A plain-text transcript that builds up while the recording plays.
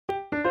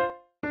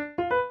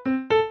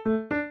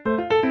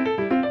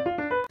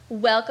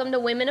Welcome to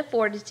Women of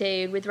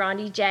Fortitude with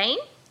Rondi Jane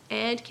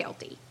and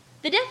Kelty.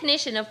 The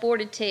definition of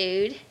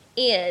fortitude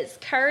is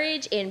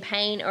courage in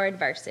pain or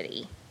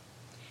adversity.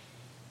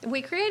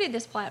 We created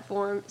this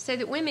platform so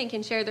that women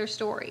can share their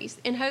stories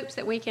in hopes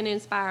that we can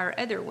inspire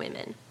other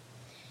women.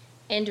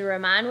 And to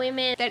remind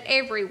women that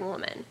every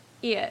woman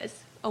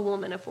is a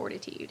woman of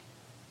fortitude.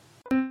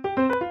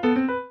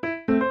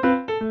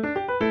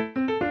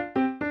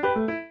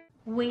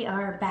 We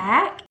are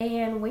back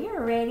and we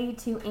are ready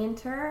to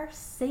enter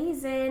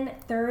season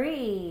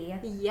 3.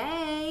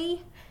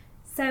 Yay!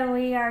 So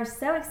we are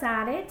so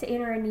excited to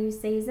enter a new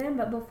season,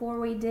 but before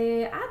we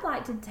do, I'd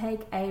like to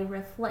take a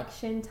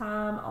reflection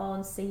time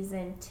on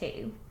season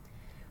 2.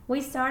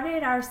 We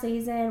started our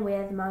season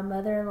with my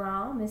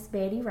mother-in-law, Miss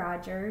Betty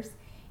Rogers,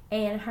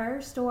 and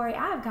her story.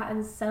 I've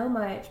gotten so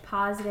much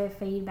positive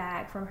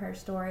feedback from her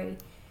story.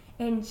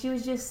 And she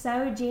was just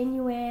so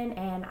genuine,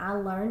 and I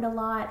learned a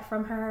lot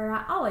from her.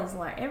 I always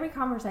learn. Every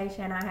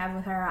conversation I have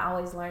with her, I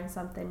always learn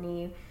something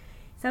new.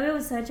 So it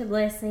was such a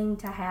blessing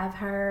to have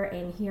her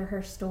and hear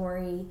her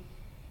story.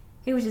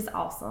 It was just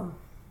awesome.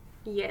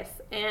 Yes,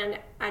 and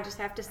I just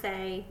have to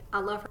say, I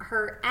love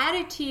her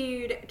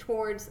attitude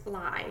towards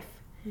life.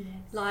 Yes.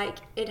 Like,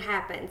 it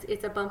happens.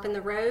 It's a bump in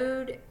the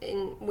road,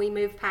 and we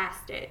move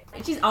past it.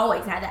 She's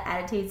always had that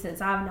attitude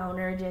since I've known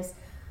her. Just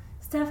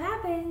stuff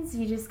happens,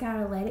 you just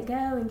gotta let it go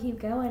and keep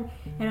going.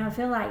 And I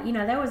feel like,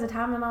 there was a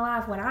time in my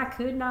life when I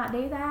could not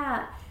do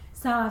that.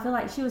 So I feel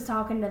like she was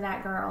talking to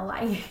that girl,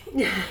 like,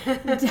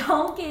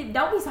 don't be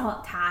so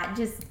uptight,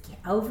 just get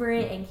over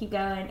it and keep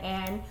going.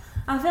 And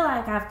I feel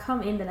like I've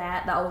come into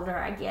that the older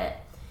I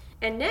get.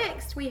 And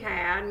next we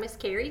had Miss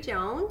Carrie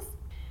Jones,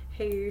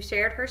 who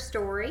shared her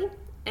story,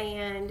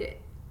 and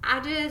I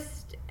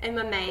just am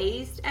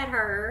amazed at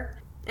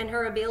her and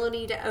her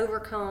ability to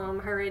overcome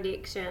her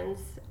addictions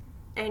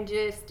and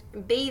just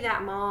be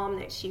that mom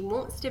that she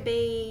wants to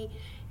be,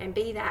 and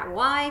be that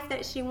wife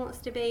that she wants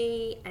to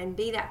be, and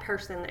be that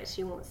person that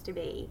she wants to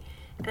be.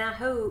 And I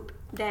hope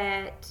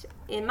that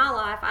in my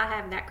life I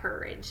have that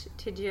courage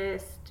to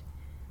just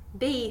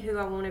be who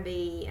I want to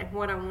be and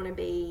what I want to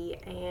be,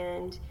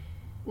 and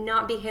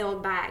not be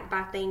held back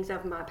by things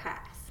of my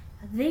past.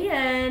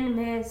 Then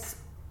Miss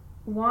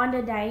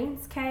Wanda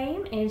Daines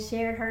came and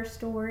shared her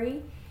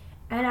story,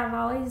 and I've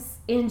always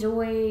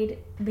enjoyed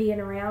being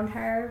around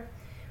her.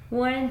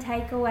 One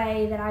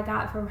takeaway that I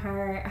got from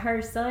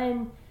her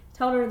son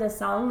told her the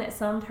song that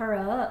summed her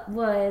up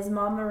was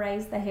 "Mama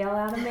Raised the Hell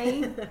Out of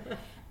Me."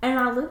 And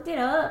I looked it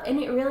up, and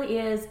it really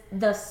is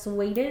the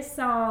sweetest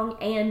song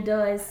and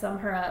does sum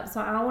her up.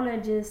 So I want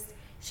to just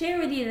share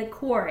with you the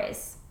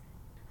chorus.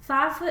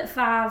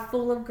 5'5",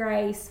 full of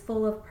grace,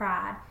 full of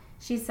pride.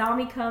 She saw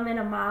me coming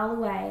a mile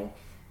away.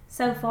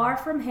 So far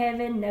from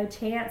heaven, no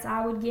chance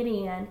I would get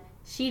in.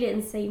 She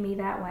didn't see me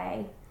that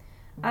way.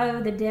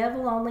 Oh, the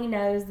devil only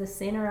knows the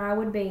sinner I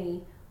would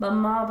be, but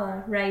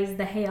Mama raised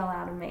the hell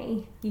out of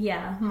me.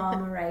 Yeah,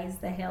 Mama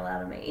raised the hell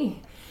out of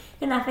me.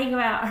 And I think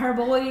about her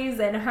boys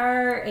and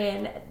her,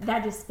 and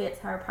that just fits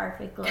her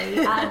perfectly.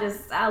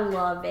 I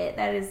love it.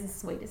 That is the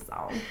sweetest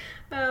song.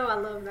 Oh, I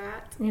love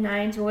that. And I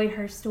enjoyed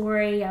her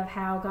story of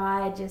how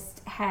God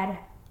just had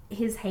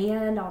his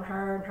hand on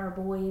her and her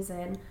boys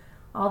and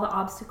all the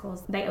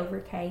obstacles they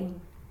overcame.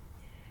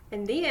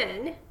 And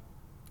then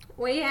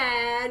we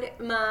had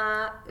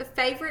my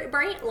favorite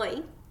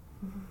Brantley.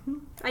 Mm-hmm.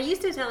 I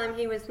used to tell him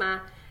he was my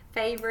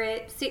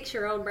favorite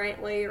 6-year-old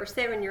Brantley or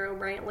 7-year-old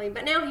Brantley,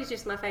 but now he's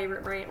just my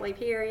favorite Brantley,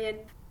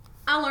 period.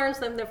 I learn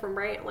something from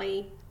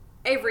Brantley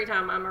every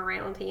time I'm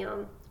around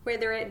him,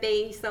 whether it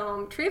be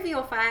some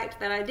trivial fact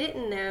that I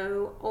didn't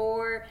know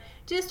or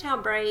just how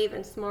brave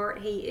and smart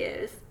he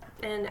is.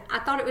 And I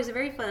thought it was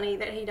very funny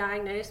that he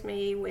diagnosed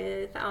me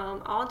with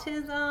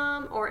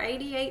autism or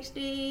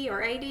ADHD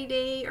or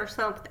ADD or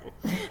something.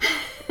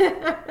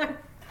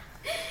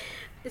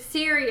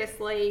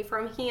 Seriously,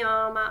 from him,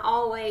 I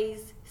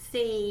always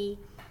see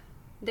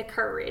the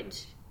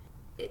courage.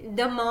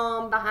 The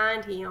mom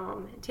behind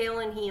him,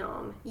 telling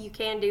him, you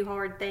can do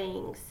hard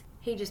things.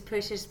 He just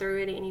pushes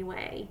through it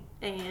anyway.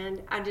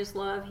 And I just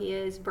love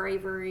his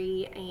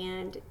bravery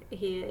and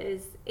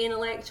his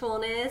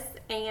intellectualness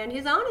and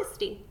his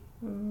honesty.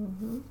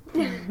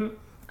 Mm-hmm.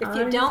 If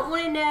you don't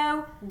want to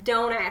know,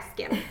 don't ask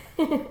him.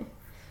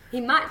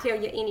 He might tell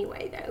you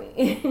anyway,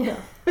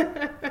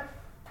 though.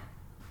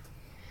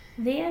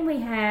 Then we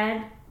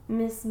had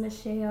Miss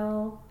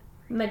Michelle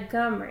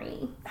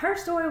Montgomery. Her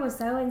story was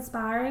so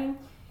inspiring,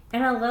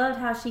 and I loved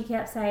how she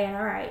kept saying,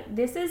 all right,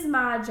 this is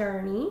my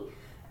journey.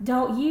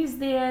 Don't use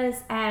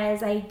this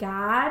as a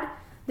guide.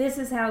 This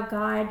is how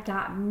God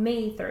got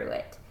me through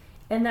it.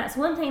 And that's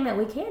one thing that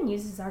we can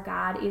use as our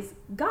guide is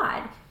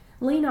God.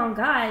 Lean on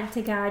God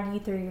to guide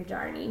you through your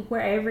journey,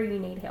 wherever you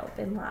need help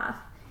in life.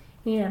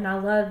 And I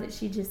love that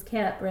she just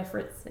kept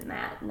referencing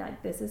that.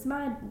 Like, this is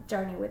my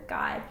journey with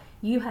God.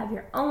 You have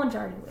your own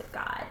journey with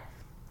God.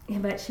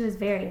 But she was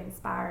very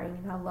inspiring,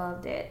 and I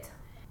loved it.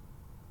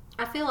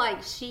 I feel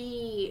like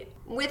she,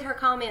 with her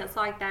comments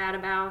like that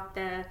about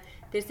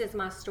this is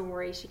my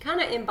story, she kind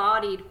of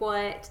embodied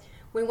what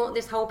we want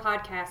this whole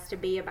podcast to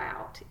be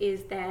about,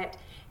 is that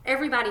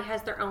everybody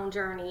has their own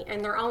journey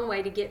and their own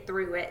way to get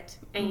through it.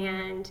 Mm-hmm.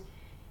 And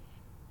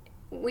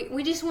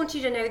we just want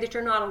you to know that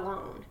you're not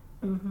alone.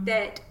 Mm-hmm.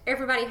 That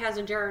everybody has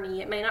a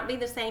journey. It may not be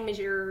the same as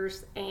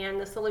yours,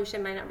 and the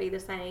solution may not be the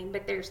same,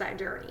 but there's that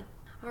journey.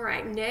 All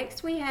right,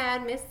 next we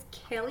had Miss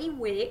Kelly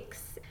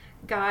Wicks.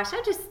 Gosh,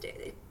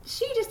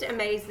 she just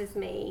amazes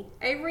me.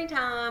 Every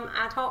time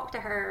I talk to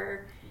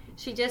her,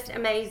 she just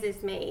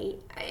amazes me.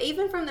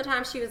 Even from the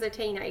time she was a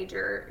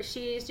teenager,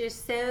 she is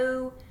just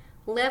so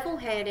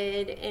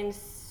level-headed and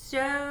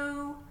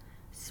so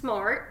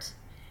smart.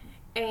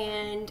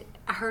 And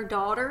her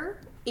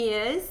daughter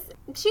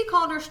she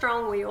called her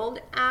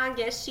strong-willed. I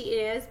guess she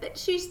is, but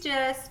she's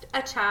just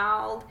a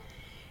child.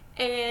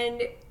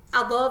 And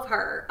I love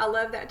her. I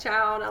love that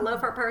child. I love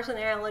her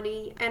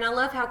personality. And I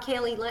love how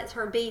Kelly lets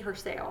her be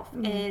herself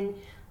and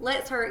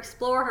lets her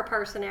explore her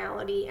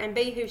personality and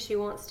be who she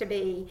wants to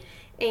be.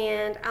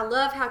 And I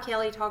love how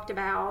Kelly talked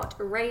about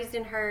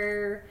raising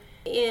her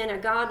in a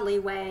godly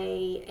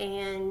way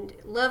and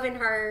loving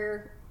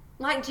her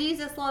like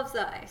Jesus loves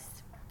us.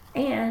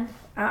 And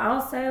I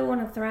also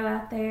want to throw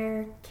out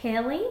there,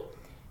 Kelly,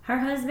 her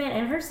husband,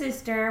 and her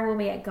sister will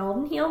be at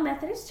Golden Hill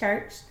Methodist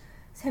Church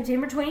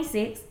September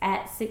 26th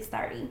at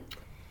 6:30.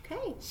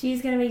 Okay.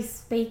 She's going to be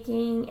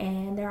speaking,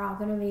 and they're all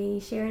going to be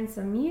sharing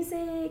some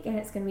music, and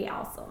it's going to be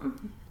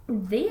awesome.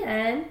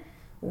 Then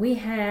we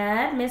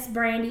had Miss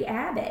Brandy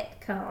Abbott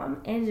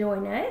come and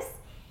join us,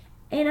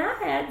 and I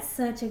had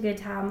such a good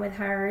time with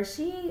her.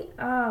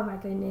 Oh my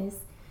goodness,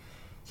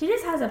 she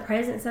just has a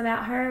presence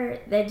about her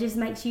that just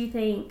makes you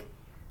think,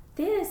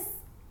 this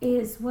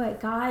is what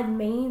God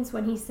means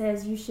when he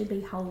says you should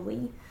be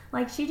holy.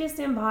 Like, she just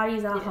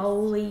embodies a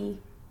holy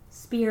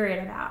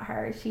spirit about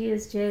her. She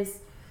is just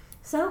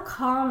so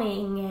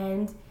calming,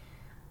 and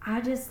I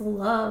just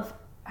love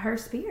her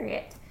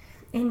spirit.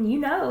 And you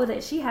know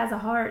that she has a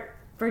heart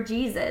for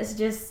Jesus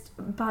just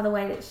by the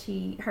way that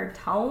her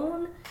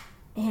tone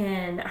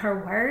and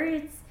her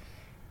words.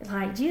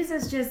 Like,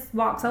 Jesus just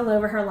walks all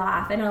over her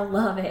life, and I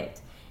love it.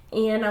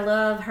 And I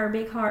love her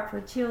big heart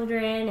for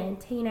children and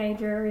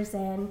teenagers,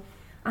 and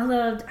I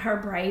loved her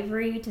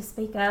bravery to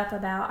speak up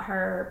about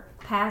her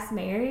past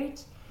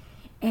marriage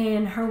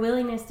and her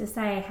willingness to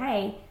say,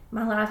 hey,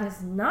 my life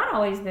has not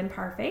always been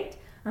perfect.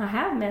 I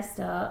have messed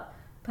up,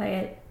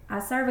 but I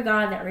serve a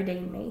God that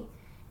redeemed me.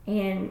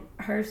 And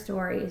her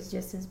story is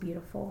just as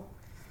beautiful.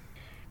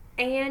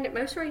 And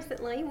most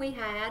recently, we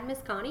had Miss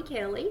Connie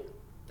Kelly.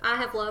 I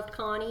have loved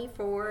Connie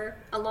for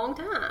a long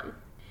time.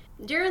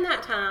 During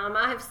that time,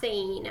 I have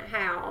seen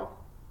how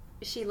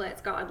she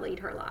lets God lead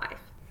her life.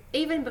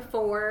 Even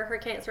before her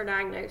cancer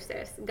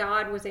diagnosis,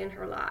 God was in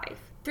her life.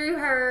 Through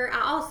her,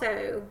 I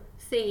also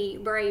see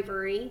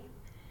bravery,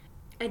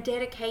 a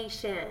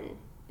dedication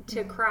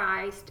to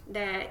Christ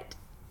that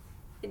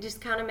it just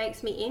kind of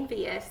makes me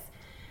envious,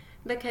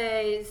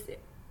 because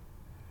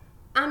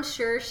I'm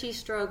sure she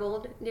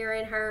struggled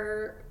during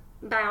her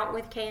bout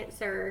with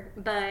cancer,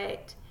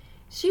 but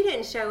she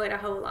didn't show it a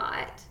whole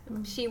lot.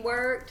 She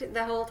worked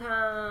the whole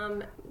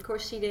time. Of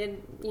course, she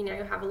did,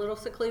 have a little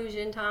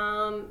seclusion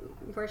time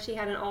where she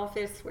had an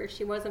office where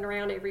she wasn't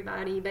around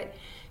everybody, but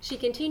she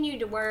continued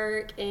to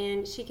work,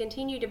 and she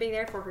continued to be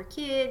there for her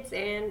kids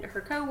and her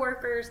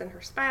co-workers and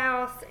her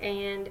spouse.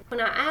 And when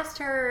I asked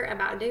her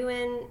about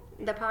doing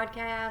the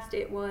podcast,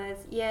 it was,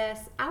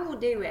 yes, I will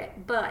do it,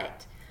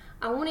 but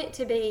I want it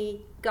to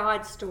be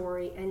God's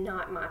story and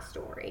not my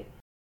story.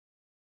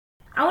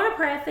 I want to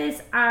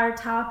preface our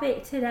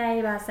topic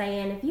today by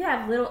saying, if you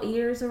have little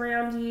ears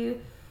around you,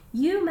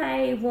 you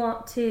may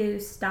want to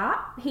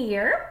stop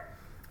here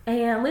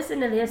and listen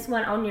to this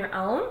one on your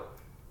own.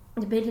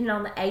 Depending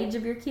on the age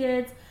of your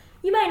kids,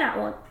 you may not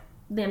want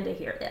them to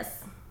hear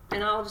this.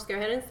 And I'll just go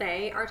ahead and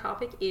say our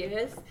topic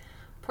is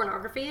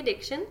pornography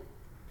addiction.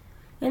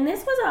 And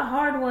this was a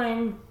hard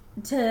one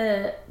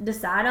to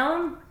decide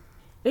on.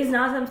 It's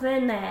not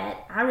something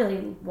that I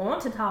really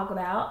want to talk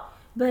about.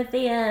 But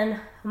then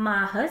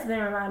my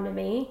husband reminded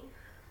me,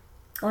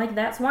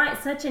 that's why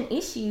it's such an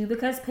issue,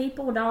 because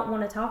people don't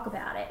want to talk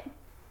about it.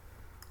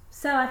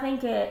 So I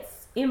think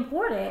it's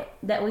important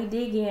that we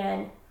dig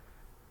in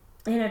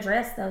and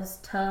address those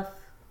tough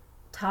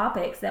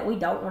topics that we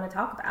don't want to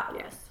talk about.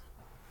 Yes.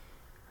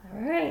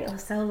 All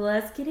right, so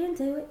let's get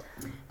into it.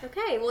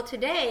 Okay, well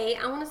today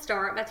I want to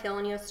start by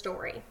telling you a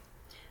story.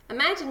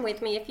 Imagine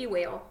with me, if you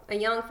will, a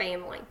young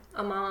family,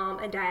 a mom,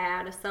 a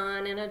dad, a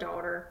son, and a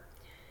daughter.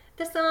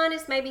 The son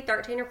is maybe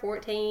 13 or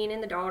 14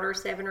 and the daughter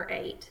 7 or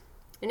 8.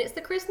 And it's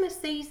the Christmas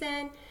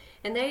season,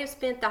 and they have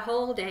spent the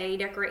whole day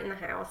decorating the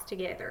house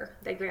together.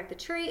 They've got the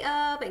tree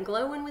up and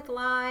glowing with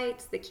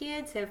lights. The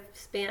kids have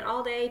spent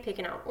all day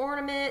picking out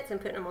ornaments and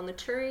putting them on the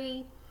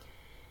tree.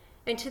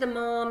 And to the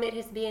mom, it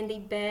has been the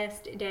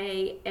best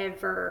day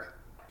ever.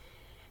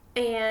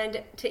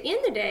 And to end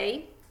the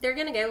day, they're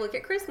going to go look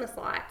at Christmas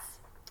lights.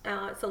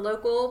 It's a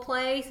local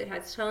place. It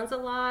has tons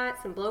of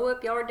lights and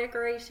blow-up yard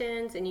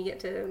decorations, and you get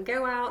to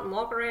go out and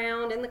walk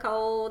around in the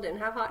cold and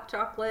have hot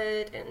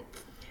chocolate. And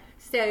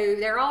so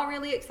they're all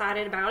really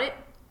excited about it.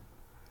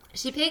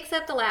 She picks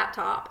up the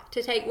laptop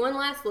to take one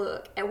last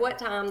look at what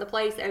time the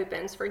place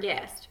opens for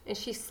guests, and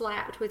she's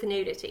slapped with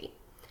nudity.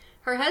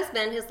 Her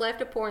husband has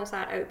left a porn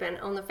site open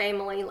on the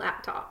family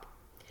laptop.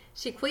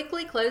 She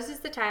quickly closes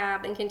the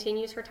tab and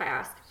continues her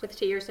task with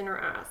tears in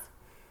her eyes.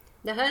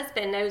 The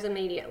husband knows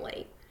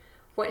immediately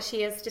what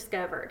she has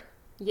discovered,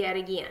 yet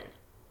again.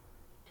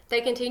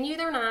 They continue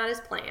their night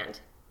as planned.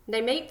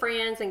 They meet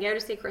friends and go to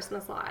see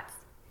Christmas lights.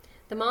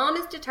 The mom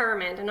is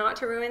determined not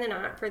to ruin the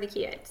night for the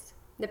kids.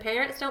 The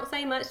parents don't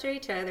say much to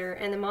each other,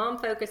 and the mom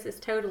focuses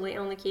totally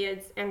on the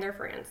kids and their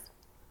friends.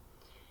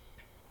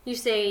 You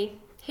see,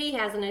 he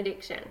has an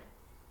addiction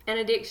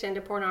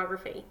to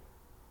pornography.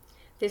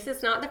 This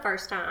is not the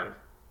first time,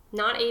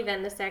 not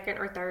even the second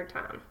or third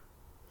time.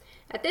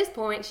 At this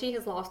point, she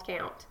has lost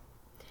count.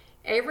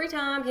 Every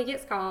time he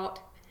gets caught,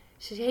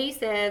 he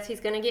says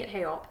he's going to get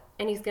help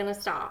and he's going to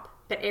stop,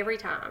 but every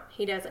time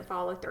he doesn't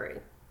follow through.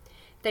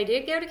 They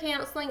did go to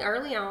counseling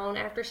early on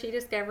after she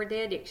discovered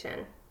the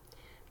addiction,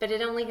 but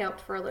it only helped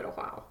for a little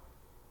while.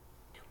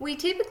 We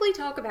typically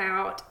talk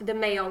about the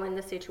male in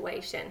the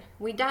situation.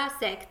 We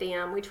dissect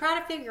them. We try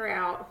to figure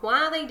out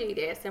why they do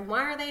this and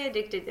why are they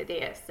addicted to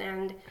this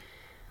and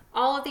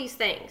all of these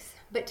things.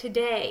 But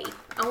today,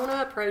 I want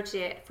to approach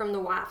it from the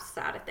wife's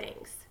side of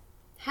things.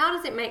 How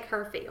does it make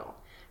her feel?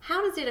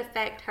 How does it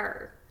affect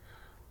her?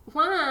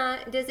 Why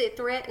does it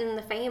threaten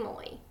the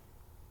family?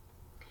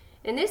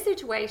 In this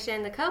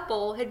situation, the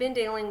couple had been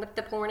dealing with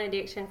the porn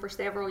addiction for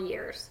several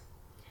years.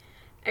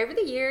 Over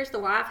the years, the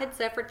wife had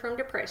suffered from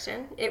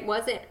depression. It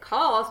wasn't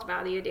caused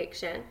by the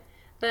addiction,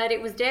 but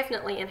it was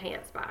definitely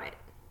enhanced by it.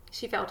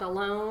 She felt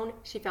alone,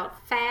 she felt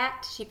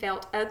fat, she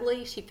felt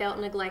ugly, she felt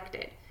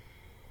neglected.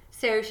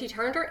 So she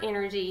turned her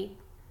energy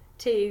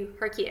to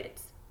her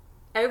kids.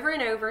 Over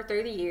and over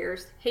through the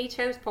years, he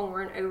chose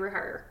porn over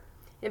her.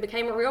 It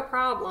became a real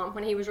problem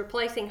when he was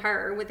replacing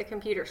her with a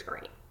computer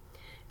screen.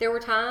 There were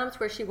times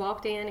where she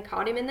walked in and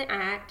caught him in the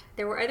act.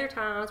 There were other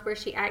times where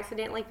she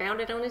accidentally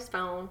found it on his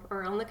phone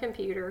or on the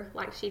computer,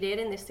 like she did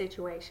in this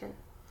situation.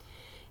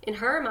 In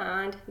her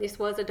mind, this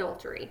was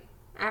adultery.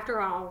 After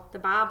all, the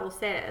Bible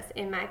says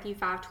in Matthew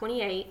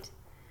 5:28,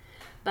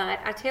 "But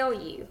I tell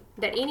you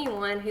that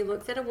anyone who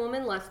looks at a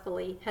woman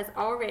lustfully has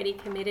already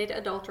committed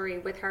adultery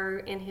with her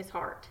in his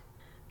heart."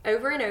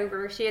 Over and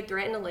over, she had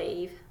threatened to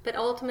leave, but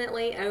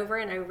ultimately, over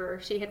and over,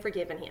 she had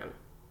forgiven him.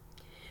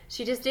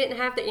 She just didn't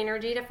have the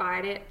energy to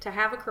fight it, to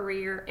have a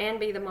career, and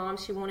be the mom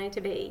she wanted to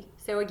be.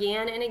 So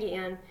again and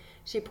again,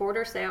 she poured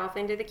herself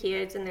into the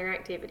kids and their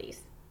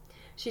activities.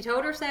 She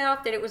told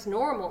herself that it was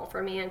normal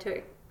for men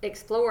to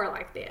explore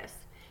like this.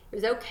 It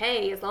was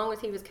okay as long as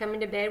he was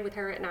coming to bed with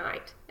her at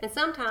night. And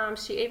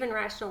sometimes she even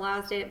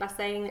rationalized it by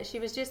saying that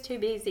she was just too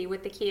busy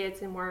with the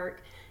kids and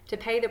work to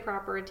pay the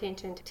proper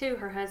attention to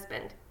her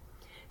husband.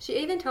 She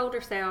even told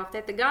herself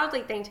that the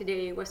godly thing to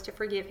do was to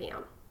forgive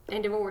him,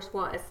 and divorce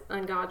was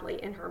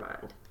ungodly in her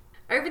mind.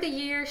 Over the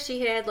years,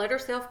 she had let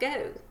herself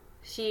go.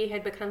 She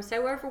had become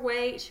so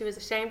overweight, she was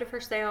ashamed of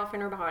herself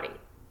and her body.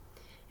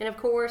 And of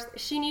course,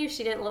 she knew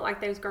she didn't look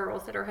like those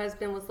girls that her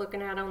husband was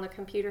looking at on the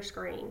computer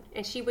screen,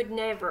 and she would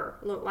never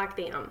look like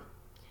them.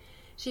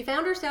 She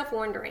found herself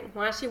wondering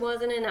why she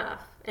wasn't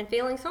enough and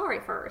feeling sorry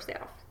for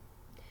herself.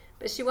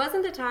 But she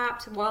wasn't the type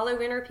to wallow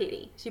in her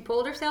pity. She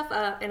pulled herself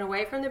up and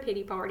away from the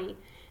pity party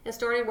and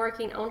started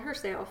working on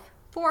herself,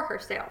 for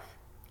herself,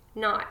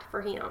 not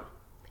for him.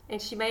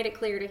 And she made it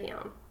clear to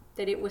him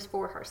that it was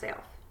for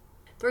herself.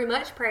 Through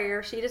much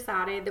prayer, she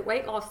decided that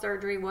weight loss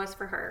surgery was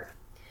for her.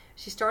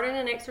 She started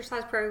an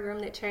exercise program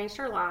that changed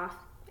her life,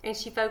 and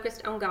she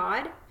focused on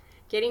God,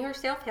 getting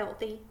herself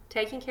healthy,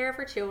 taking care of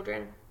her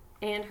children,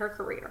 and her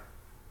career.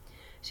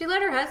 She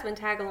let her husband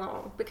tag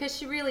along because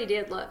she really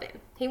did love him.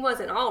 He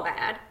wasn't all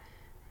bad.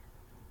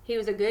 He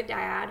was a good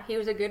dad. He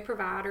was a good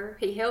provider.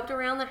 He helped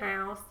around the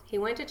house. He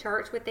went to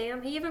church with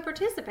them. He even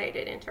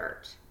participated in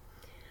church.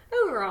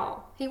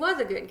 Overall, he was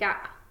a good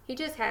guy. He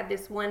just had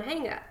this one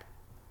hang-up.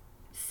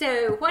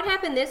 So what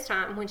happened this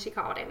time when she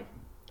caught him?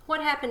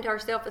 What happened to her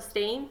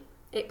self-esteem?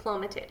 It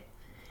plummeted.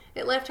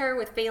 It left her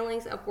with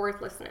feelings of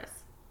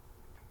worthlessness.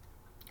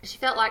 She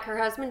felt like her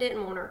husband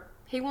didn't want her.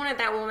 He wanted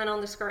that woman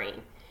on the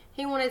screen.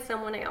 He wanted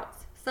someone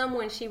else,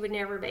 someone she would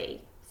never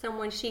be,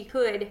 someone she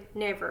could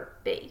never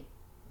be.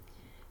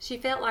 She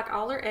felt like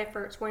all her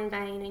efforts were in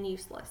vain and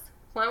useless.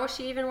 Why was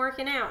she even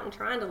working out and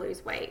trying to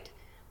lose weight?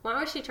 Why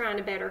was she trying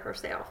to better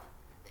herself?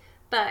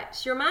 But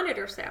she reminded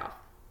herself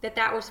that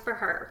that was for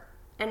her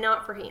and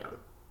not for him.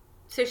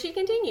 So she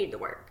continued the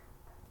work.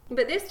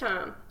 But this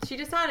time, she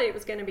decided it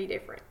was going to be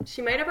different.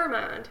 She made up her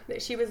mind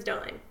that she was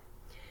done.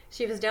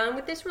 She was done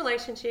with this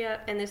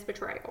relationship and this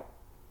betrayal.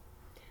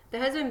 The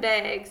husband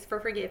begs for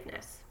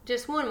forgiveness,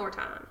 just one more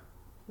time,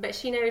 but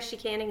she knows she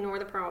can't ignore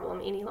the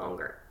problem any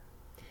longer.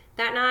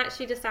 That night,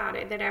 she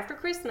decided that after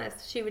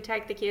Christmas, she would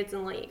take the kids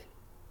and leave.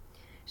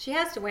 She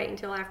has to wait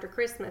until after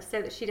Christmas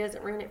so that she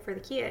doesn't ruin it for the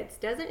kids,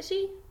 doesn't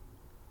she?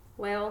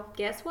 Well,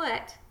 guess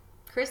what?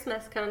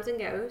 Christmas comes and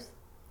goes.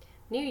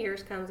 New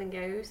Year's comes and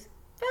goes.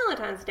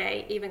 Valentine's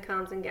Day even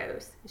comes and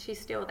goes, and she's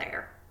still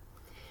there.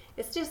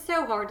 It's just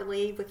so hard to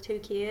leave with two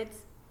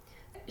kids.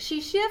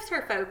 she shifts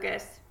her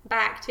focus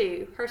back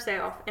to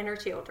herself and her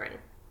children.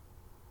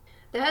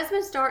 The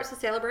husband starts the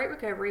Celebrate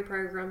Recovery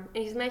program,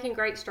 and he's making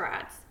great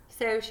strides.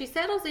 So she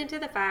settles into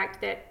the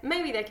fact that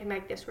maybe they can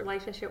make this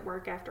relationship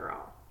work after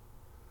all.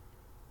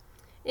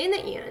 In the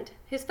end,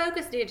 his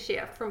focus did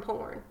shift from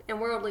porn and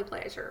worldly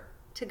pleasure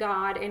to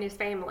God and his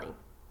family.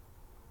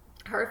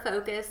 Her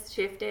focus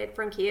shifted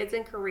from kids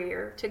and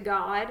career to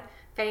God,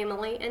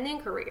 family, and then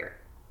career.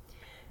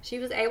 She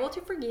was able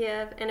to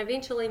forgive and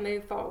eventually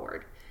move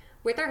forward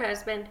with her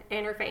husband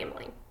and her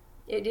family.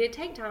 It did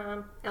take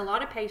time, a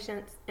lot of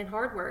patience, and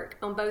hard work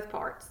on both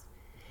parts.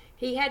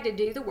 He had to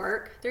do the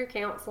work through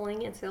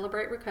counseling and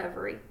Celebrate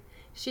Recovery.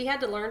 She had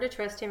to learn to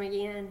trust him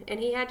again, and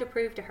he had to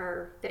prove to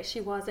her that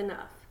she was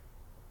enough.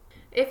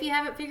 If you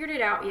haven't figured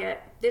it out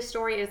yet, this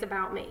story is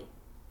about me.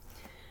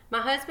 My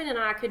husband and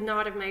I could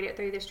not have made it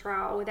through this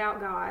trial without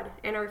God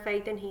and our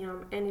faith in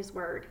him and his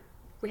word.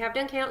 We have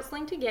done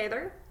counseling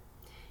together,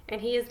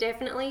 and he is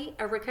definitely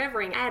a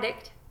recovering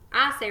addict.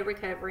 I say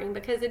recovering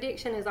because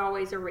addiction is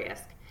always a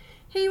risk.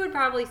 He would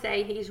probably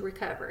say he's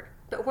recovered.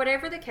 But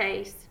whatever the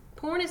case,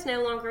 porn is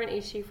no longer an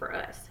issue for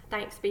us.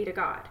 Thanks be to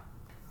God.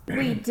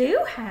 We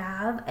do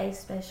have a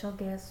special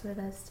guest with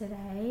us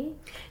today.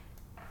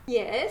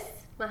 Yes,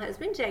 my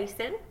husband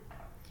Jason.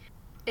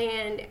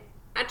 And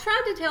I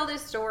tried to tell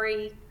this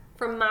story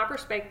from my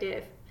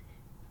perspective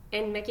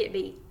and make it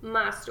be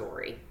my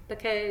story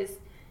because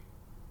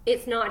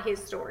it's not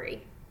his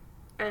story.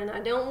 And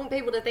I don't want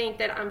people to think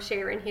that I'm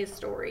sharing his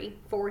story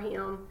for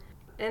him.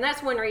 And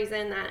that's one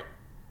reason that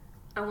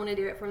I want to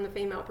do it from the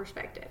female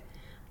perspective.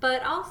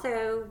 But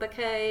also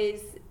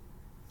because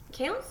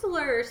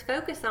counselors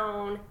focus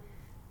on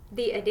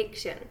the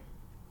addiction.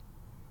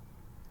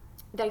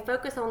 They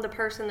focus on the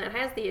person that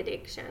has the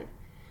addiction.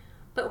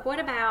 But what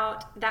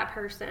about that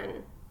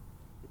person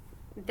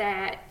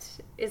that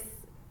is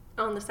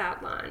on the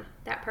sideline?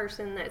 That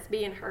person that's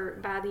being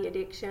hurt by the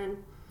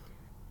addiction?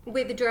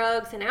 With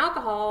drugs and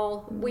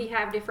alcohol, we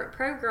have different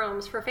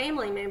programs for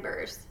family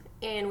members.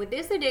 And with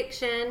this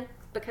addiction,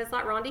 because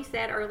like Rondi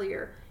said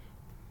earlier,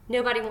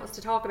 nobody wants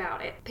to talk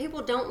about it.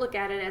 People don't look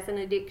at it as an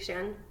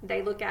addiction.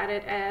 They look at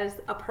it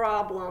as a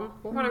problem.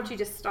 Well, why don't you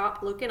just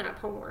stop looking at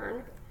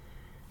porn?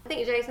 I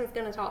think Jason's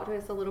going to talk to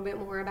us a little bit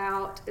more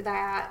about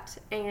that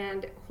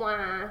and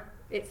why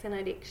it's an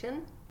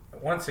addiction.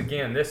 Once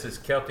again, this is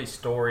Kelty's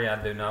story.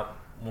 I do not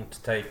want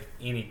to take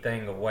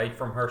anything away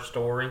from her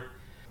story.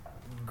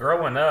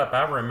 Growing up,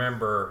 I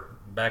remember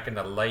back in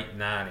the late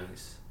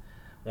 90s,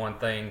 one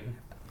thing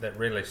that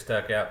really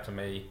stuck out to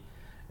me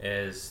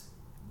is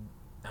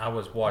I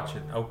was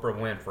watching Oprah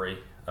Winfrey,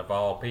 of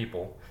all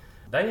people.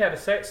 They had a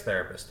sex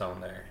therapist on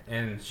there,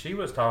 and she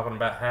was talking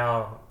about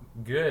how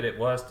good it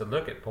was to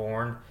look at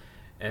porn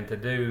and to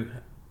do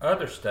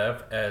other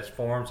stuff as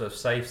forms of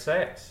safe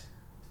sex.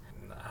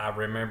 I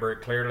remember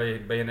it clearly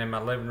being in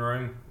my living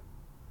room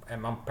at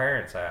my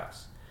parents'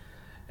 house.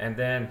 And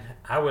then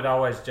I would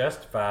always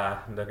justify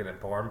looking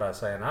at porn by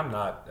saying I'm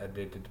not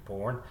addicted to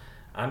porn.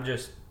 I'm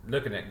just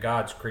looking at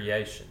God's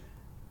creation.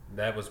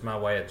 That was my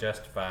way of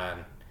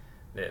justifying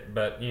it.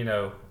 But, you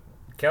know,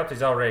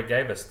 Kelty's already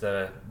gave us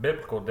the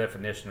biblical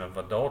definition of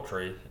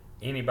adultery.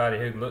 Anybody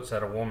who looks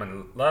at a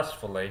woman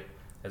lustfully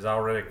has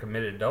already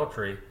committed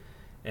adultery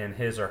in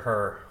his or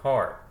her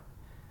heart.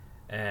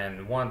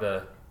 And one of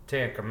the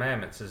 10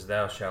 Commandments is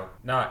thou shalt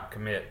not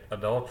commit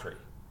adultery.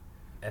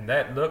 And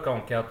that look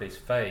on Kelty's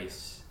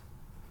face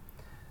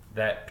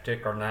that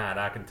particular night,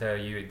 I can tell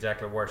you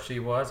exactly where she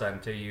was. I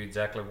can tell you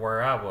exactly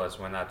where I was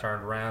when I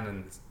turned around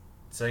and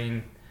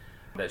seen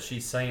that she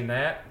seen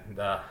that.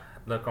 The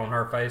look on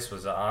her face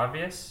was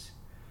obvious,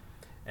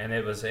 and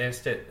it was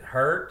instant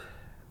hurt,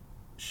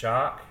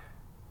 shock,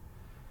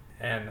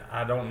 and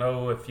I don't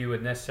know if you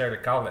would necessarily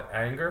call it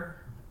anger,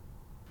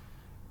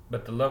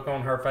 but the look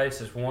on her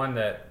face is one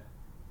that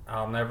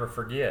I'll never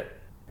forget.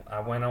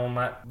 I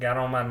got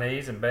on my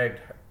knees and begged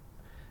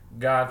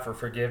God for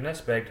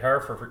forgiveness, begged her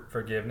for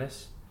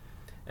forgiveness,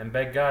 and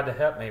begged God to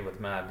help me with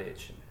my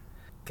addiction.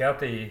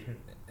 Kelty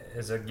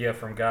is a gift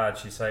from God.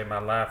 She saved my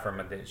life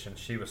from addiction.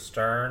 She was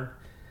stern.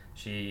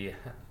 She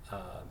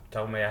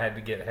told me I had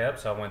to get help,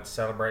 so I went to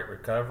Celebrate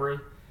Recovery.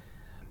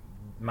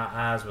 My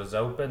eyes was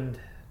opened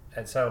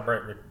at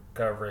Celebrate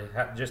Recovery,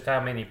 just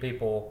how many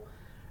people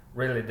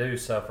really do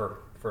suffer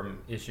from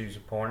issues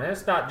of porn. And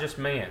it's not just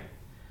men.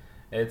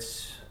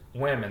 It's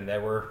women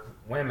that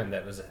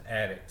was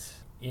addicts.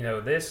 You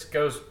know, this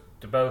goes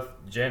to both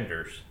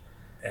genders.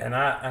 And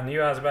I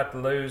knew I was about to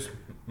lose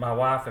my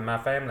wife and my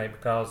family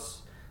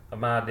because of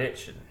my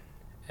addiction.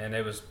 And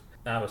I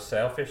was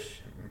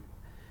selfish,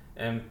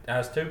 and I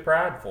was too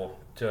prideful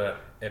to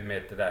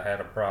admit that I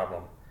had a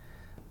problem.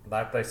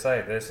 Like they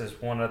say, this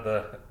is one of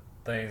the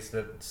things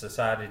that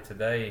society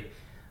today,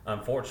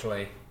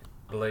 unfortunately,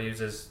 believes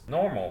is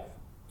normal.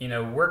 You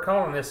know, we're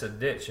calling this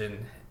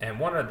addiction, and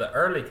one of the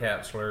early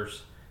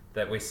counselors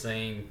that we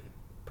seen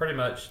pretty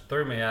much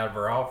threw me out of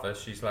her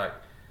office. She's like,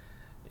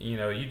 you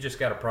know, you just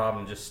got a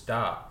problem, just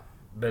stop.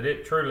 But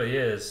it truly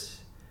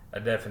is a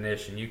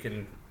definition. You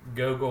can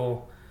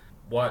Google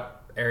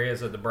what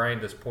areas of the brain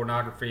does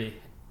pornography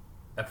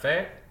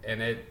effect,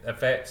 and it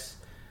affects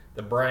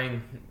the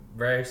brain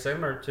very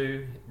similar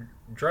to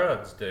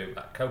drugs do,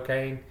 like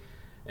cocaine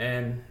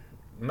and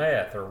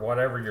meth or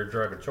whatever your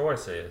drug of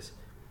choice is.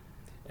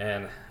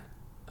 And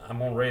I'm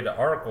going to read an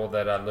article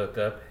that I looked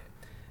up.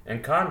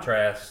 In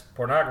contrast,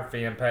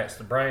 pornography impacts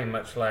the brain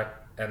much like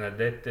an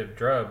addictive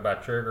drug by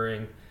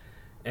triggering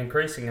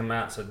increasing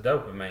amounts of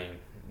dopamine.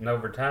 And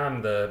over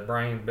time, the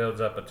brain builds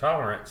up a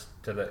tolerance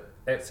to the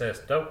excess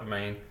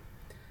dopamine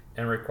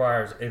and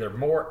requires either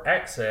more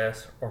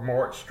access or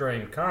more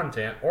extreme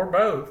content, or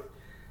both,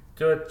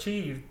 to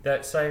achieve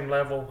that same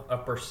level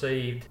of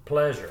perceived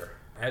pleasure.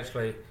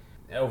 Actually,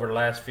 over the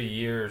last few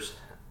years,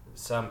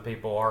 some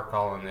people are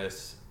calling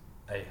this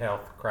a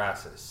health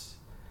crisis,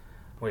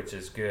 which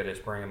is good. It's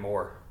bringing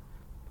more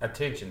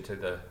attention to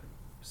the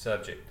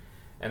subject.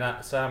 And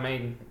so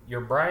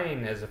your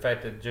brain is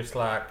affected just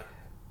like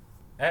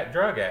a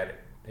drug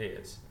addict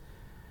is.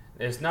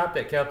 It's not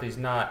that Kelty's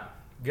not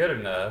good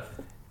enough.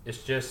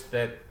 It's just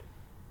that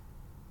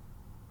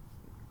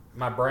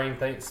my brain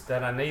thinks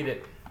that I need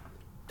it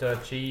to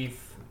achieve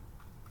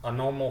a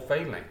normal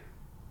feeling.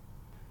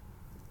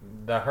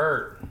 The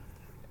hurt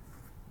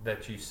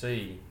that you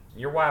see,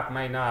 your wife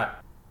may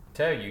not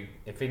tell you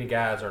if any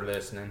guys are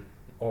listening,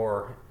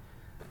 or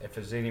if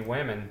there's any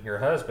women, your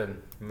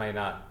husband may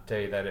not tell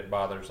you that it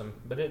bothers them,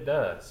 but it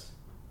does.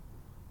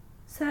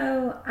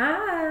 So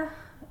I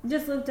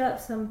just looked up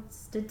some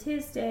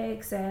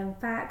statistics and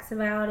facts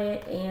about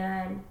it,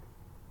 and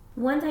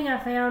one thing I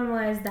found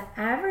was the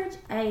average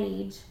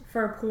age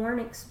for porn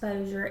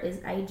exposure is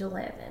age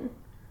 11.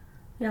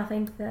 Y'all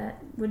think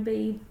that would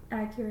be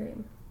accurate?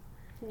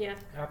 Yes.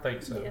 I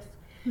think so. Yes.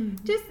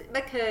 Just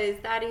because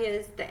that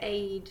is the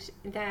age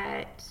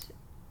that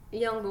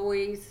young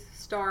boys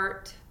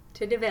start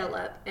to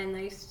develop, and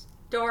they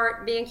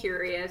start being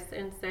curious,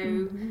 and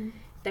so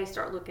they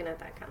start looking at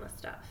that kind of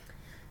stuff.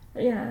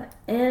 Yeah,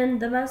 and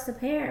the most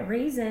apparent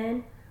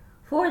reason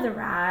for the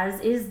rise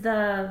is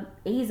the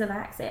ease of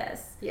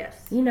access.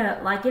 Yes. You know,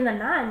 like in the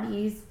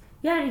 90s,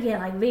 you had to get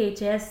like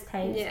VHS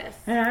tapes. Yes.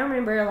 And I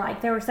remember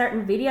like there were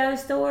certain video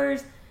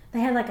stores, they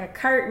had like a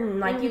curtain,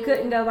 like you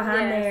couldn't go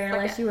behind there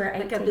unless you were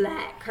 18. Like a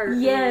black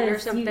curtain or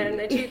something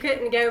that you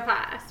couldn't go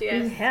past.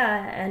 Yes.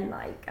 Yeah, and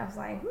like I was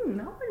like, I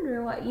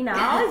wonder what,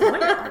 I always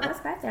wondered like what's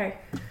back there.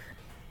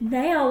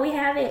 Now we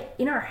have it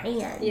in our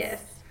hands.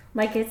 Yes.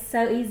 Like it's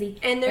so easy.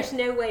 And there's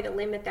no way to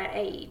limit that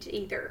age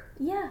either.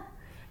 Yeah.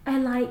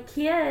 And like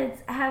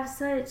kids have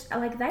such,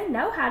 like they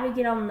know how to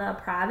get on the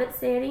private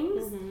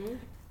settings.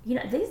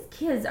 These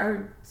kids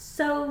are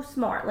so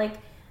smart. Like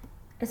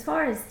as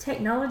far as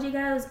technology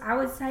goes, I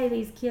would say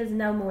these kids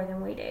know more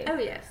than we do. Oh,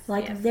 yes.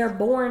 Like they're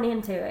born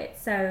into it.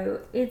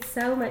 So it's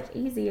so much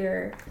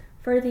easier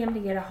for them to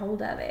get a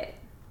hold of it.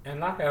 And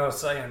like I was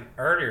saying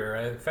earlier,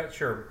 it affects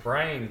your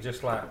brain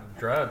just like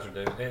drugs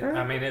do.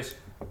 It's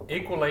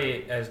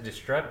equally as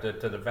destructive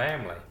to the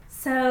family.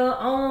 So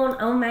on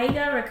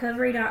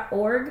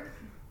omegarecovery.org,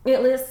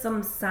 it lists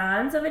some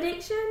signs of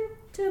addiction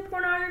to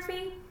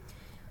pornography.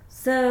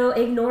 So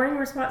ignoring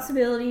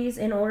responsibilities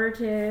in order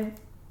to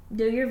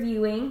do your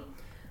viewing,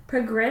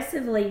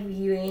 progressively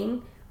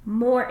viewing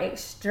more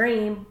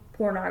extreme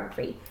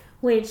pornography,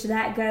 which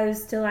that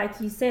goes to, like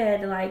you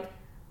said, like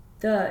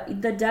the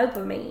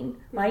dopamine.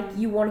 Like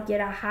you want to get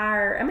a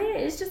higher,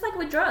 it's just like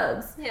with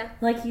drugs. Yeah.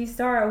 Like you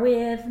start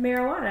with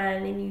marijuana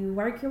and then you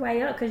work your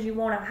way up because you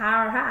want a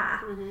higher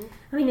high.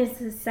 It's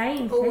the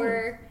same thing.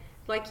 Or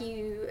like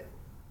you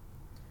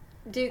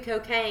do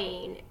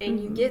cocaine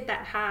and you get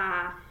that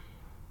high,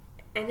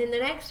 and then the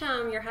next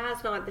time your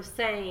high's not the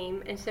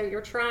same, and so you're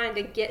trying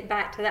to get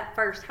back to that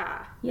first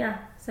high. Yeah,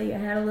 so you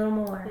add a little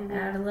more,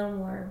 add a little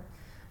more.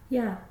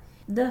 Yeah.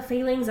 The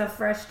feelings of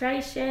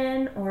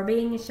frustration or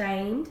being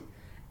ashamed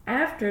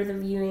after the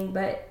viewing,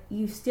 but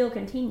you still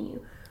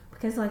continue.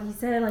 Because like you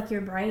said, like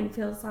your brain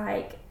feels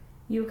like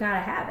you gotta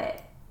have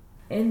it.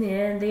 And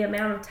then the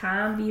amount of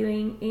time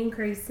viewing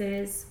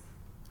increases.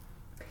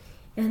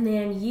 And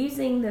then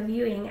using the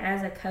viewing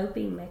as a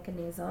coping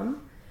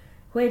mechanism,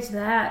 which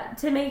that,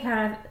 to me,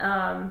 kind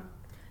of,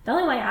 the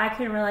only way I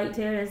can relate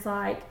to it is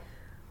like,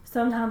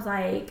 sometimes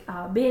like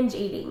binge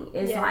eating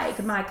is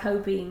like my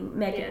coping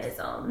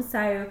mechanism.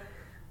 So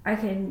I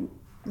can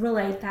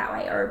relate that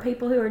way. Or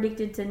people who are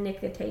addicted to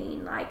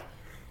nicotine, like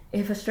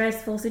if a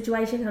stressful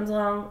situation comes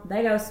along,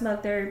 they go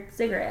smoke their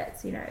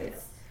cigarettes.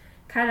 It's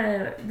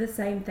kind of the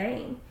same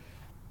thing.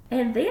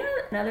 And then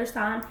another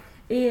sign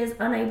is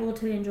unable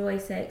to enjoy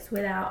sex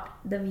without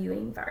the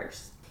viewing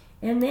first.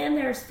 And then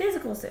there's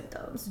physical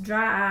symptoms: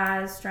 dry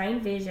eyes,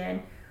 strained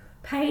vision,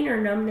 pain or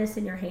numbness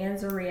in your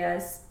hands or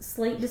wrists,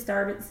 sleep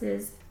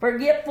disturbances,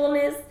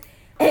 forgetfulness,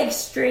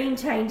 extreme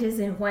changes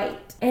in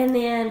weight. And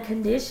then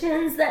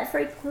conditions that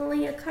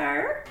frequently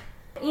occur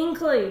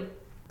include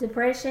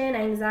depression,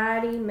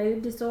 anxiety,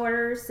 mood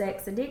disorders,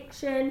 sex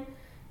addiction,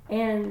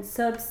 and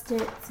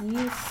substance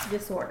use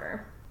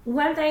disorder.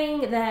 One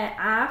thing that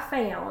I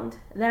found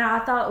that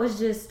I thought was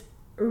just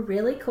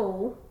really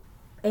cool,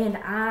 and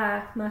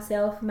I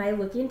myself may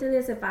look into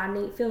this if I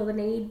feel the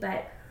need,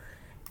 but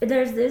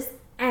there's this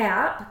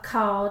app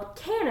called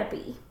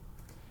Canopy,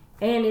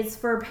 and it's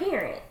for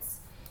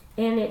parents,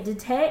 and it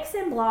detects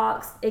and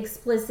blocks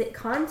explicit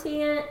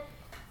content.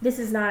 This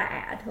is not an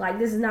ad. Like,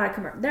 this is not a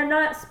commercial. They're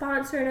not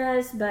sponsoring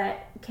us, but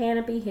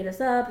Canopy, hit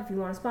us up if you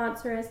want to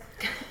sponsor us.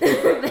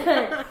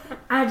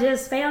 I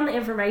just found the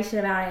information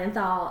about it and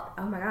thought,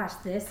 oh my gosh,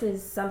 this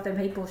is something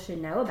people should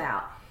know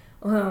about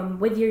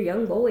with your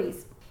young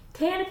boys.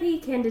 Canopy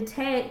can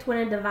detect when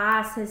a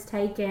device has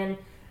taken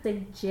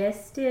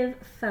suggestive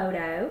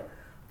photo,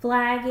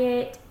 flag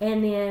it,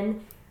 and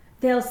then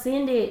they'll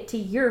send it to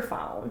your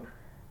phone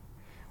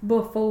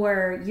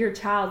before your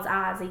child's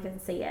eyes even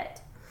see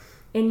it.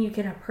 And you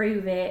can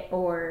approve it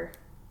or,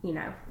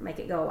 make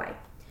it go away.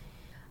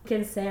 You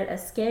can set a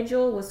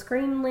schedule with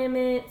screen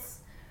limits.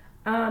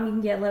 You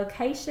can get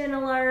location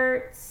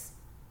alerts.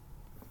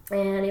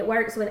 And it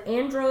works with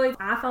Android,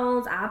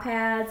 iPhones,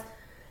 iPads,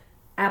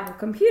 Apple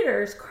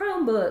computers,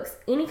 Chromebooks,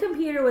 any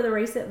computer with a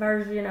recent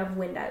version of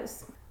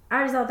Windows.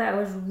 I just thought that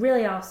was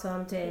really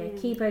awesome to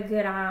keep a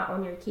good eye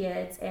on your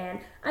kids. And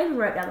I even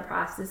wrote down the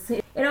prices.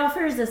 It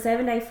offers a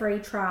 7-day free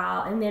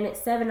trial, and then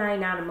it's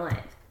 $7.99 a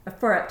month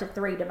for up to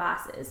 3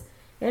 devices.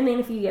 And then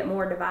if you get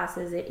more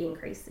devices, it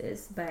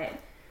increases. But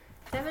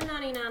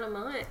 $7.99 a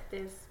month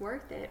is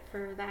worth it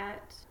for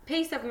that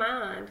peace of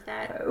mind.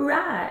 That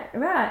Right.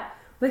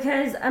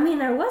 Because,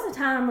 there was a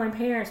time when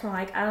parents were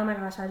like, oh my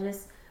gosh, I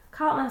just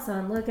caught my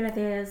son looking at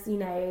this,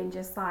 and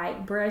just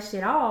brushed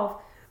it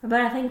off.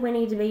 But I think we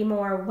need to be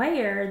more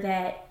aware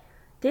that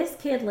this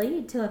could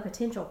lead to a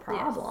potential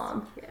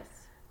problem.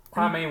 Yes.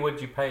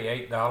 Would you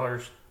pay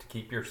 $8 to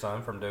keep your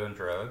son from doing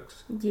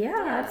drugs?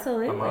 Yeah,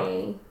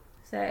 absolutely.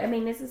 So,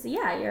 this is,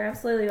 you're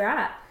absolutely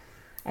right.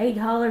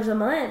 $8 a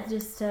month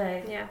just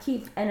to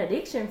keep an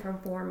addiction from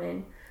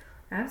forming.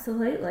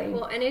 Absolutely.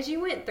 Well, and as you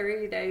went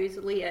through those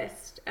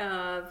lists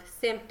of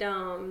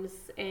symptoms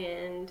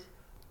and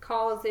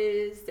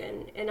causes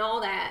and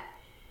all that,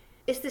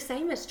 it's the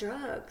same as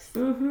drugs.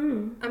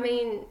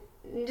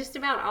 Mm-hmm. Just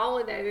about all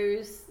of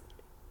those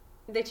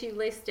that you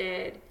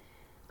listed,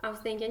 I was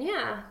thinking,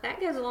 that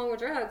goes along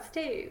with drugs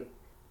too.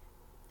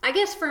 I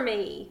guess for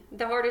me,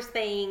 the hardest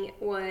thing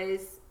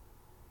was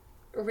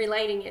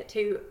relating it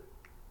to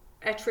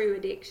a true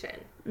addiction.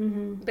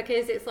 Mm-hmm.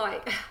 Because it's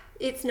like,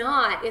 it's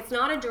not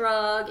a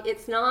drug,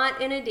 it's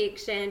not an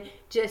addiction,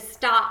 just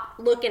stop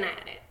looking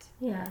at it.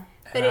 Yeah.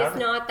 But it's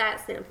not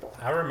that simple.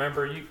 I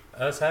remember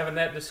us having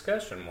that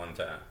discussion one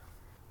time.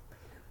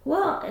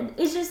 Well,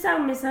 it's just so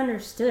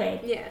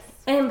misunderstood. Yes.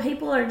 And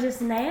people are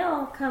just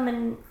now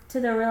coming to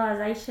the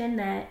realization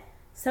that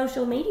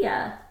social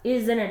media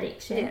is an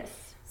addiction.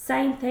 Yes.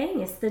 Same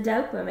thing. It's the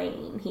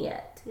dopamine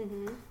hit.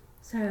 Mm-hmm.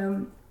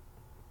 So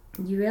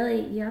you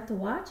have to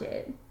watch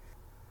it.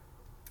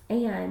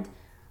 And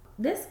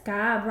this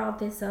guy brought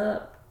this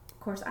up. Of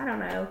course, I don't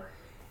know.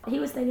 He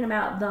was thinking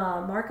about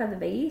the mark of the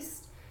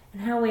beast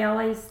and how we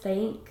always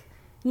think,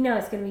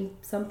 it's going to be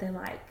something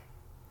like,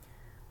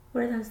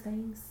 what are those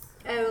things?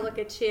 Oh, like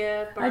a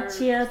chip or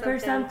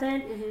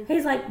something. Mm-hmm.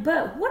 He's like,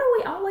 but what do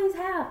we always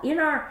have in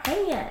our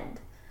hand?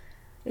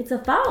 It's a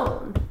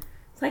phone.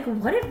 It's like,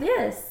 what if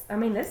this?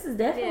 This is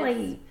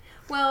definitely... Yes.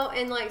 Well,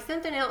 and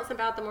something else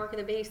about the mark of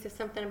the beast is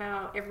something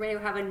about everybody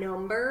will have a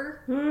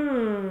number.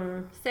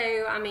 So,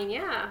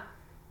 yeah.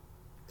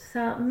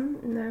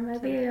 Something, there may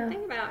be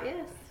think about,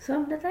 yes.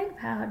 Something to think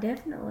about,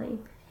 definitely.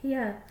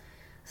 Yeah.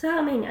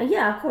 So,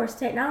 of course,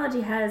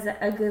 technology has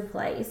a good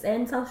place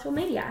and social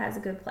media has a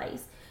good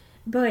place.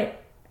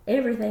 But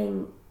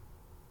everything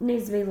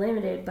needs to be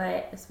limited.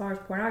 But as far as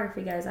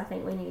pornography goes, I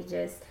think we need to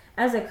just,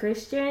 as a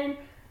Christian,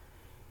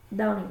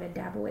 don't even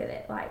dabble with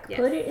it.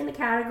 Put it in the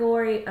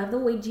category of the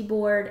Ouija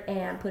board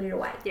and put it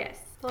away. Yes.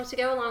 Well, to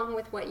go along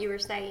with what you were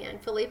saying,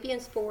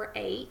 Philippians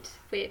 4:8,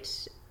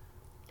 which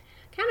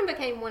kind of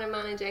became one of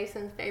mine and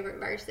Jason's favorite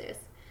verses.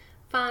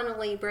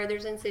 Finally,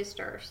 brothers and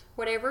sisters,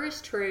 whatever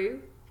is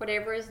true,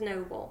 whatever is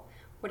noble,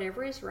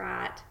 whatever is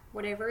right,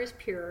 whatever is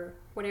pure,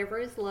 whatever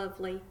is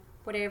lovely,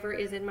 whatever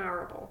is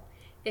admirable,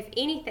 if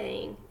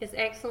anything is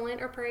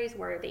excellent or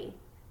praiseworthy,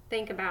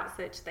 think about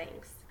such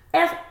things.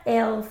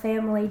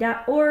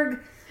 FLFamily.org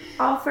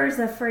offers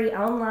a free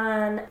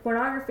online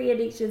pornography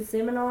addiction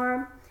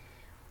seminar.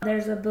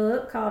 There's a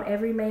book called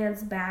Every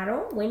Man's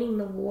Battle, Winning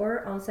the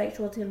War on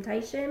Sexual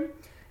Temptation,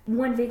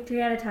 One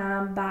Victory at a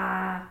Time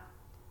by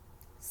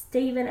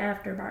Stephen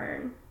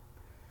Afterburn.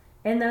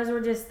 And those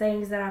were just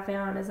things that I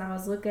found as I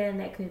was looking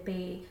that could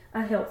be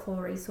a helpful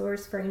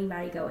resource for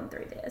anybody going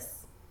through this.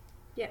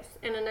 Yes,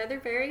 and another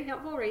very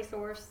helpful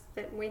resource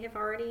that we have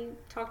already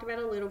talked about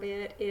a little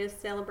bit is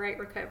Celebrate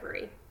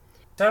Recovery.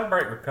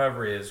 Celebrate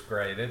Recovery is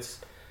great.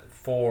 It's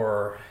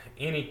for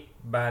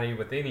anybody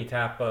with any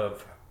type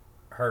of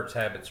hurts,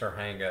 habits, or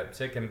hang-ups.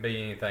 It can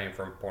be anything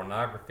from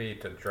pornography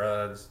to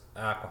drugs,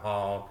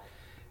 alcohol.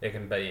 It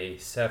can be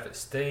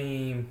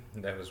self-esteem.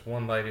 There was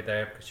one lady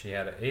there because she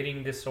had an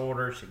eating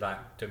disorder. She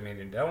liked too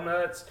many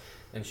donuts,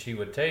 and she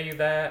would tell you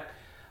that.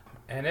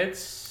 And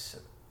it's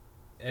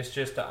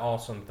just an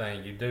awesome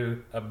thing. You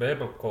do a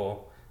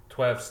biblical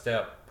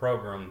 12-step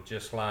program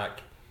just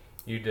like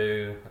you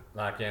do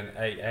like in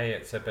AA,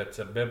 except it's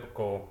a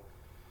biblical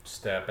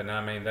step. And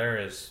I mean, there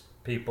is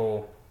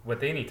people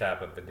with any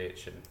type of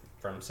addiction,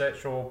 from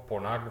sexual,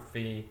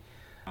 pornography.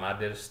 I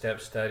did a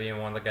step study, and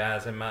one of the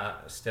guys in my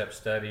step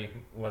study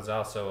was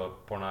also a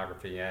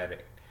pornography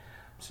addict.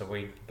 So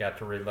we got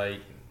to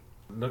relate.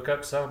 Look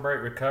up Celebrate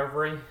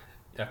Recovery.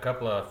 A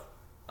couple of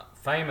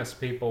famous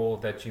people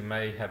that you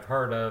may have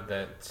heard of,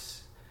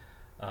 that's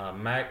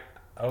Mac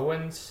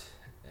Owens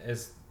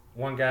is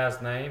one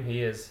guy's name.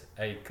 He is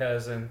a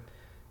cousin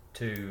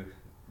to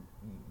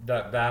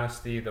Duck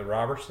Dynasty, the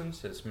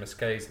Robertsons. It's Miss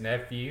Kay's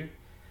nephew.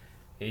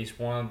 He's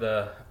one of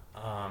the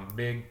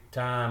big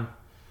time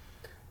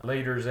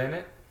leaders in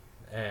it,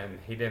 and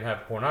he didn't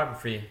have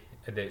pornography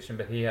addiction,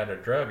 but he had a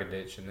drug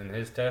addiction, and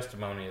his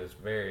testimony is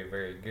very,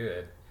 very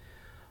good.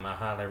 I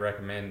highly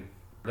recommend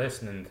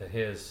listening to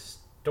his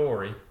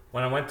story.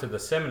 When I went to the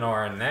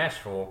seminar in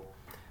Nashville,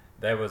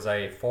 there was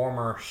a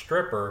former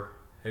stripper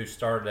who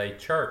started a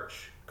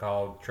church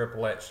called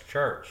Triple X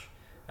Church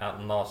out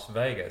in Las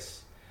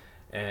Vegas,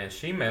 and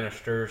she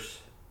ministers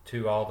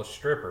to all the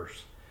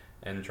strippers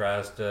and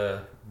tries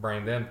to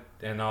bring them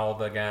and all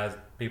the guys,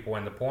 people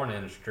in the porn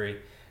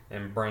industry,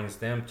 and brings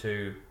them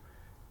to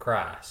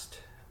Christ.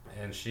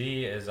 And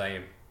she is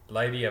a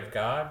lady of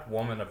God,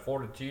 woman of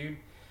fortitude.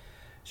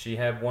 She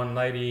had one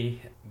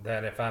lady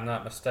that, if I'm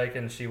not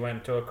mistaken, she went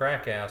into a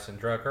crack house and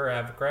drug her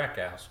out of the crack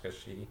house because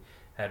she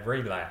had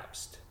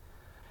relapsed.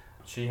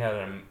 She had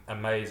an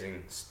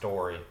amazing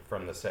story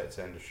from the sex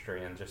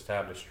industry and just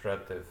how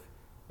destructive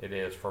it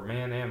is for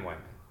men and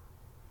women.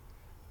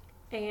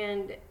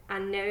 And I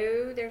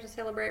know there's a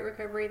Celebrate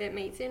Recovery that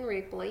meets in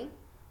Ripley.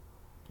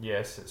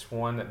 Yes, it's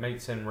one that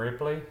meets in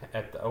Ripley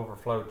at the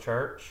Overflow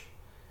Church.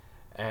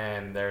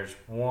 And there's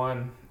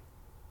one,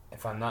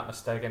 if I'm not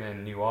mistaken,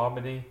 in New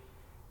Albany.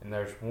 And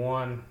there's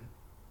one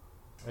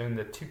in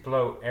the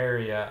Tupelo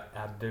area.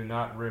 I do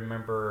not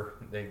remember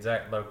the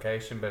exact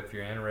location, but if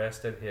you're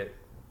interested, hit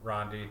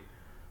Rondi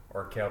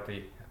or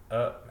Kelty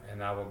up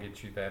and I will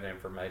get you that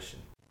information.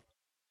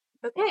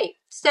 Okay,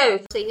 so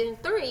season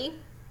 3,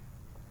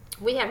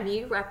 we have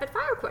new rapid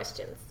fire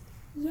questions.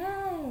 Yay!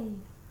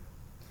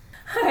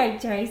 All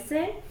right,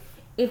 Jason,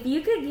 if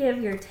you could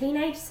give your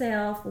teenage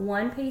self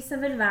one piece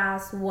of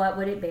advice, what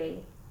would it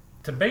be?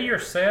 To be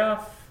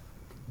yourself,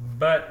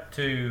 but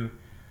to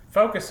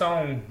focus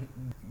on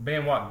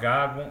being what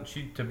God wants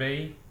you to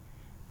be.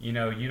 You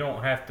know, you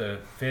don't have to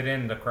fit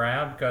in the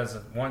crowd, because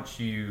once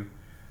you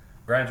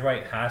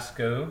graduate high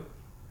school,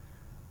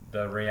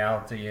 the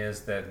reality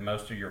is that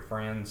most of your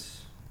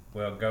friends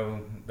will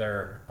go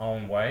their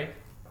own way.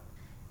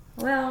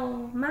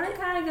 Well, mine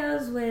kind of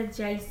goes with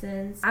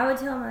Jason's. I would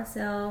tell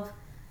myself,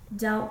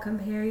 don't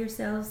compare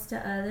yourselves to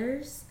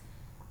others.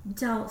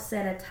 Don't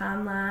set a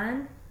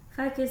timeline.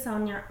 Focus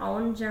on your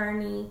own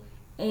journey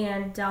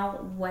and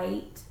don't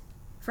wait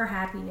for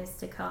happiness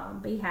to come.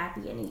 Be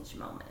happy in each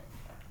moment.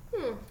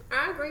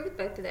 I agree with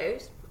both of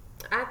those,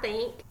 I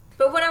think.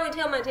 But what I would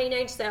tell my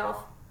teenage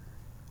self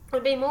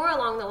would be more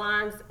along the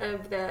lines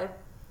of the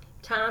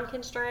time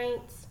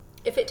constraints.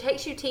 If it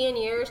takes you 10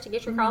 years to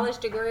get your college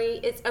degree,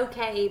 it's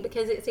okay,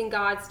 because it's in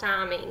God's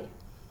timing.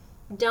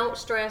 Don't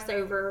stress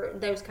over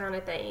those kind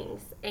of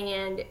things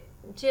and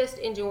just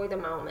enjoy the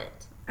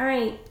moment. All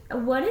right,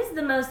 what is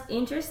the most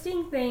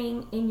interesting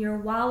thing in your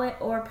wallet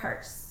or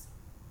purse?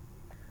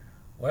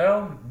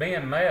 Well,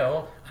 being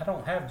male, I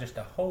don't have just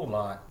a whole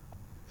lot.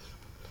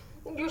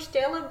 Your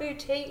Stella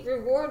Boutique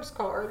rewards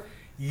card.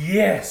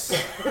 Yes!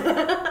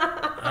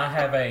 I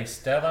have a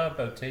Stella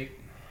Boutique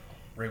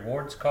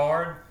rewards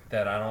card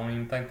that I don't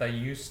even think they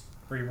use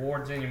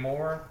rewards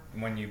anymore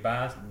when you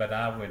buy, but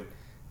I would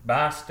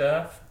buy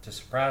stuff to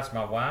surprise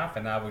my wife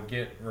and I would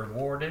get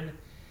rewarded,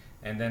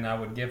 and then I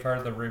would give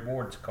her the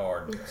rewards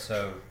card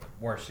so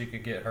where she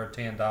could get her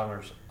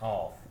 $10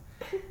 off.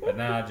 But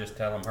now I just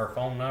tell them her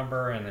phone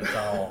number and it's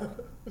all,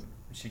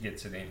 she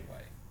gets it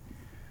anyway.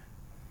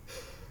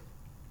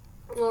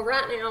 Well,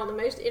 right now, the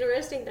most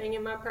interesting thing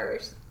in my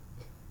purse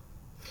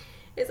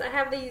is I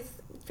have these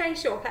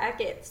facial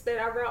packets that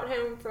I brought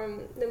home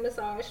from the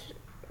massage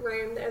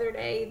room the other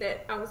day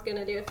that I was going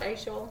to do a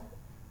facial,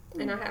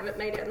 and I haven't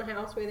made it in the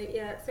house with it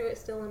yet, so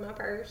it's still in my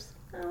purse.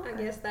 Okay.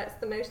 I guess that's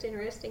the most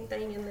interesting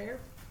thing in there.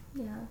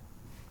 Yeah.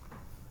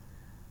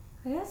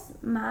 I guess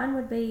mine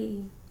would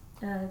be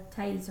a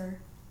taser.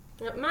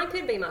 Mine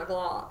could be my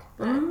Glock,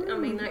 but I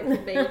mean, that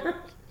could be...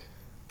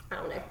 I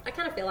don't know. I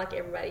kind of feel like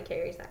everybody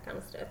carries that kind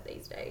of stuff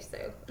these days,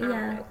 so I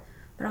don't know.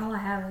 But all I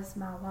have is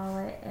my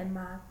wallet and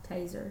my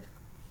taser.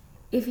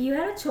 If you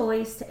had a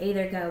choice to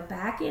either go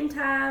back in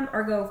time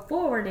or go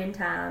forward in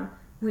time,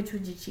 which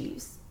would you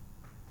choose?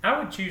 I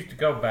would choose to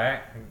go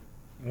back.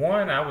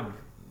 One, I would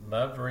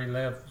love to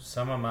relive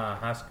some of my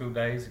high school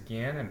days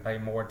again and pay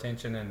more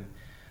attention in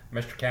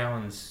Mr.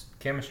 Callan's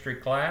chemistry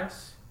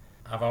class.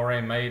 I've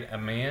already made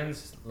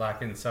amends,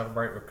 like in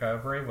Celebrate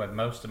Recovery, with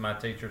most of my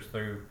teachers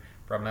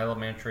from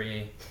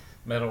elementary,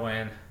 middle,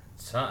 and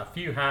a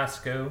few high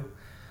school,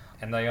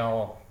 and they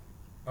all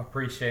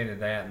appreciated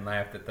that and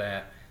laughed at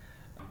that.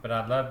 But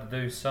I'd love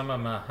to do some of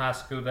my high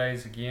school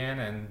days again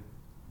and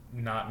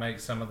not make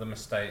some of the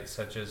mistakes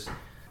such as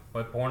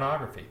with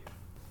pornography.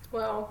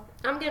 Well,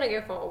 I'm going to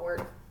go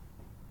forward.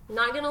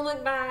 Not going to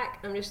look back.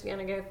 I'm just going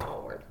to go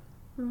forward.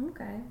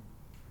 Okay.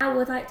 I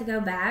would like to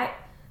go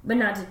back, but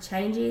not to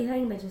change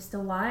anything, but just to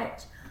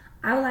watch.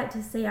 I would like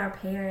to see our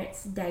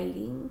parents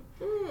dating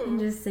and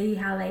just see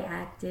how they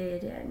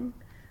acted and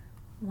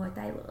what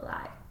they look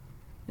like.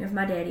 If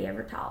my daddy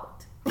ever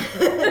talked.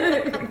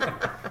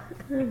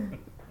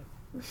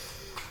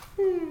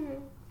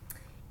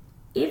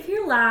 If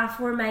your life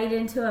were made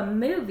into a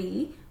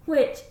movie,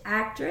 which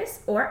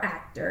actress or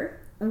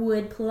actor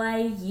would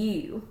play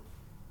you?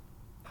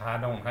 I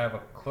don't have a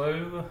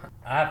clue.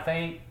 I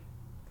think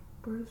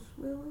Bruce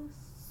Willis.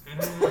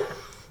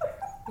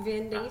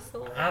 Vin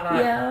Diesel.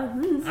 Yeah.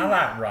 I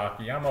like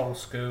Rocky. I'm old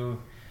school.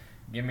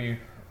 Give me.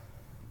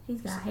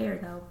 He's got hair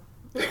though.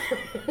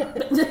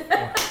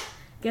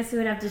 Guess he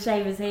would have to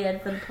shave his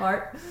head for the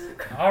part.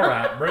 All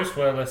right, Bruce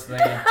Willis then.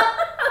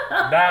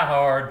 Die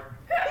Hard.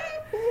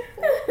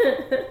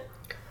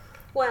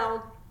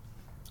 Well,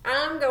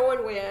 I'm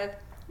going with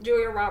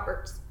Julia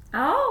Roberts.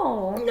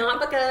 Oh. Not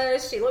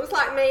because she looks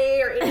like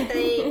me or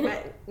anything,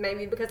 but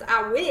maybe because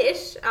I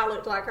wish I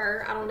looked like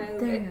her. I don't know.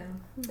 There you go.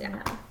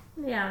 Yeah.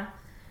 Yeah.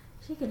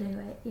 She could do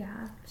it.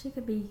 Yeah. She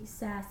could be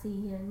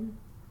sassy and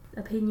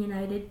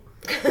opinionated.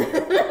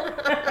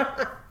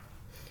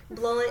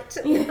 Blunt.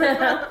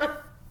 Yeah.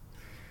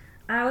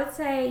 I would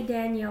say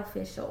Danielle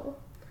Fishel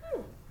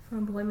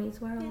from Boy Meets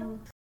World. Yeah.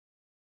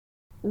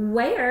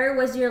 Where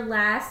was your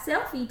last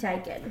selfie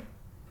taken?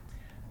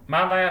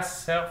 My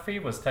last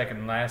selfie was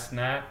taken last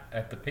night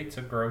at the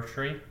pizza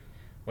grocery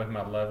with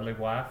my lovely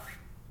wife,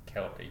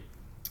 Kelty.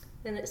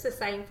 And it's the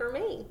same for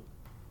me.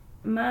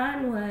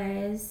 Mine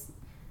was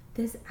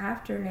this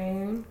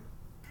afternoon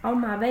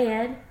on my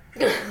bed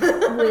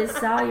with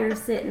Sawyer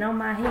sitting on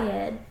my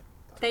head.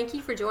 Thank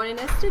you for joining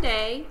us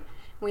today.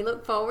 We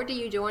look forward to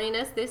you joining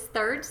us this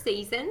third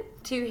season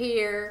to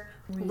hear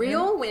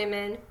real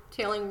women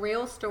telling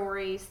real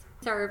stories,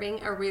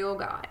 serving a real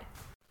God.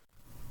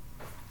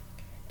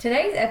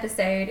 Today's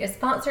episode is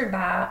sponsored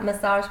by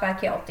Massage by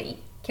Kelty.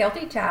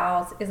 Kelty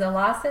Childs is a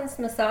licensed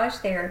massage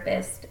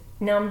therapist,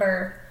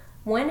 number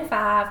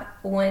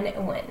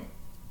 1511.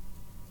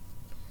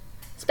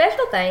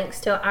 Special thanks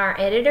to our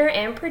editor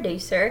and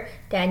producer,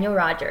 Daniel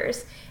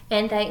Rogers,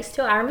 and thanks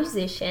to our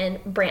musician,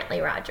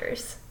 Brantley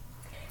Rogers.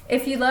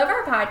 If you love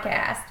our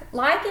podcast,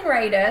 like and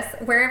rate us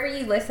wherever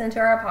you listen to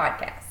our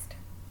podcast.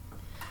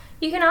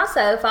 You can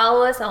also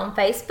follow us on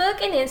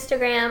Facebook and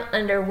Instagram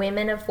under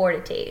Women of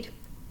Fortitude.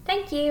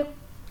 Thank you.